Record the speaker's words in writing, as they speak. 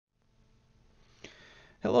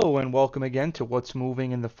Hello and welcome again to What's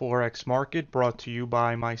Moving in the Forex Market, brought to you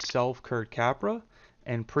by myself, Kurt Capra,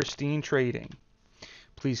 and Pristine Trading.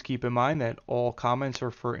 Please keep in mind that all comments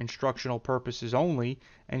are for instructional purposes only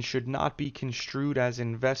and should not be construed as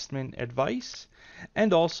investment advice.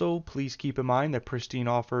 And also, please keep in mind that Pristine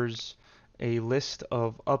offers a list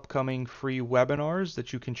of upcoming free webinars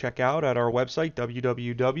that you can check out at our website,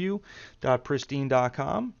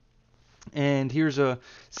 www.pristine.com. And here's a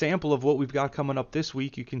sample of what we've got coming up this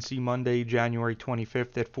week. You can see Monday, January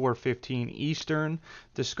 25th at 4:15 Eastern.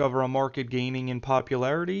 Discover a market gaining in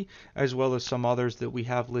popularity, as well as some others that we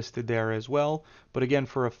have listed there as well. But again,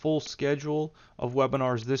 for a full schedule of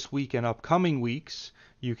webinars this week and upcoming weeks,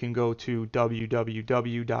 you can go to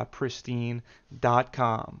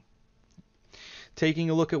www.pristine.com. Taking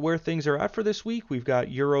a look at where things are at for this week, we've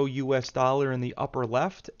got Euro US dollar in the upper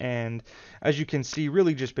left, and as you can see,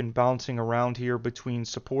 really just been bouncing around here between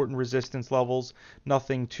support and resistance levels.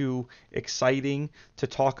 Nothing too exciting to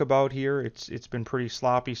talk about here. It's been pretty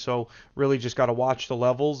sloppy, so really just got to watch the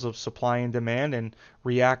levels of supply and demand and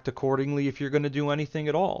react accordingly if you're going to do anything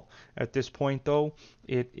at all. At this point, though,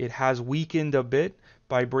 it has weakened a bit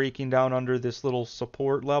by breaking down under this little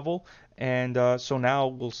support level. And so now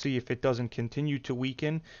we'll see if it doesn't continue to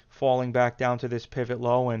weaken, falling back down to this pivot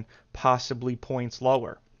low and possibly points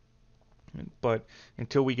lower. But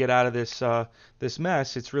until we get out of this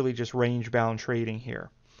mess, it's really just range-bound trading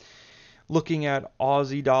here. Looking at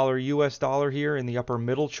Aussie dollar, US dollar here in the upper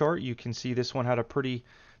middle chart, you can see this one had a pretty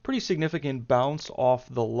significant bounce off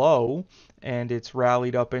the low, and it's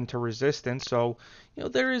rallied up into resistance. So,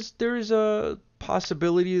 there is a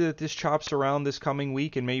possibility that this chops around this coming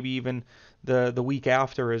week and maybe even the week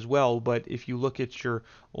after as well. But if you look at your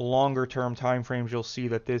longer term time frames, you'll see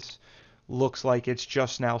that this looks like it's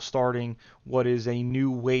just now starting what is a new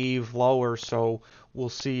wave lower. So we'll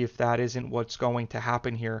see if that isn't what's going to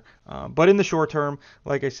happen here. But in the short term,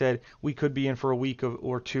 like I said, we could be in for a week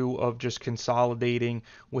or two of just consolidating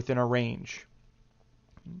within a range.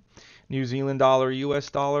 New Zealand dollar, US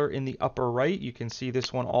dollar in the upper right. You can see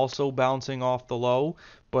this one also bouncing off the low,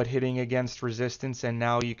 but hitting against resistance. And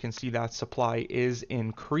now you can see that supply is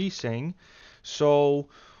increasing. So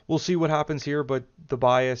we'll see what happens here, but the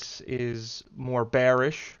bias is more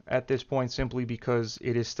bearish at this point simply because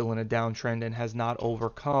it is still in a downtrend and has not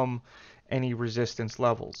overcome any resistance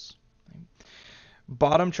levels.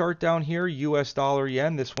 Bottom chart down here, US dollar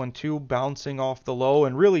yen, this one too bouncing off the low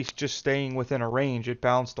and really just staying within a range. It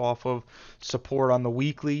bounced off of support on the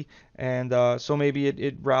weekly, and so maybe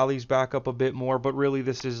it rallies back up a bit more, but really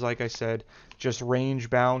this is, like I said, just range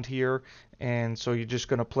bound here, and so you're just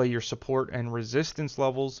going to play your support and resistance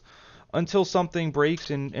levels until something breaks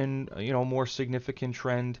and more significant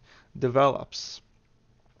trend develops.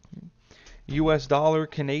 US dollar,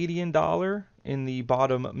 Canadian dollar in the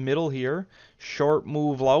bottom middle here, sharp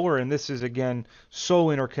move lower, and this is again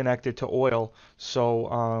so interconnected to oil.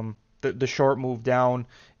 So the sharp move down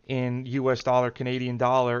in US dollar, Canadian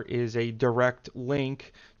dollar is a direct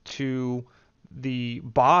link to the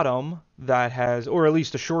bottom that has, or at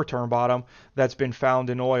least a short-term bottom that's been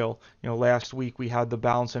found in oil. Last week we had the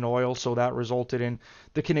bounce in oil, so that resulted in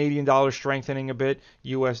the Canadian dollar strengthening a bit,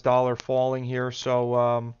 US dollar falling here.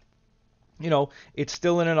 So it's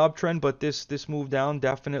still in an uptrend, but this move down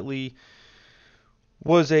definitely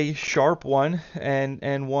was a sharp one,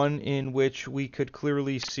 and one in which we could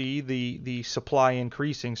clearly see the supply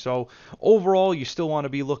increasing. So overall, you still want to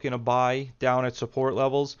be looking to buy down at support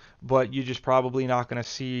levels, but you're just probably not going to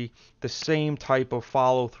see the same type of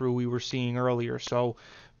follow through we were seeing earlier. So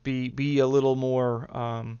be a little more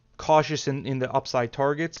cautious in the upside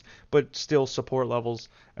targets, but still support levels,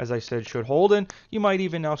 as I said, should hold. And you might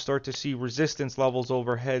even now start to see resistance levels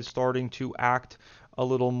overhead starting to act a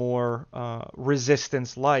little more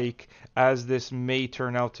resistance-like, as this may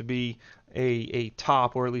turn out to be a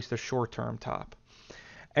top, or at least a short-term top.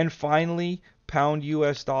 And finally, pound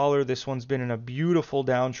US dollar. This one's been in a beautiful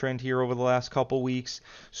downtrend here over the last couple weeks.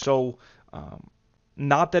 So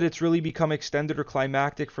not that it's really become extended or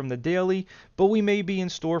climactic from the daily, but we may be in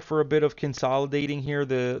store for a bit of consolidating here.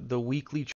 The weekly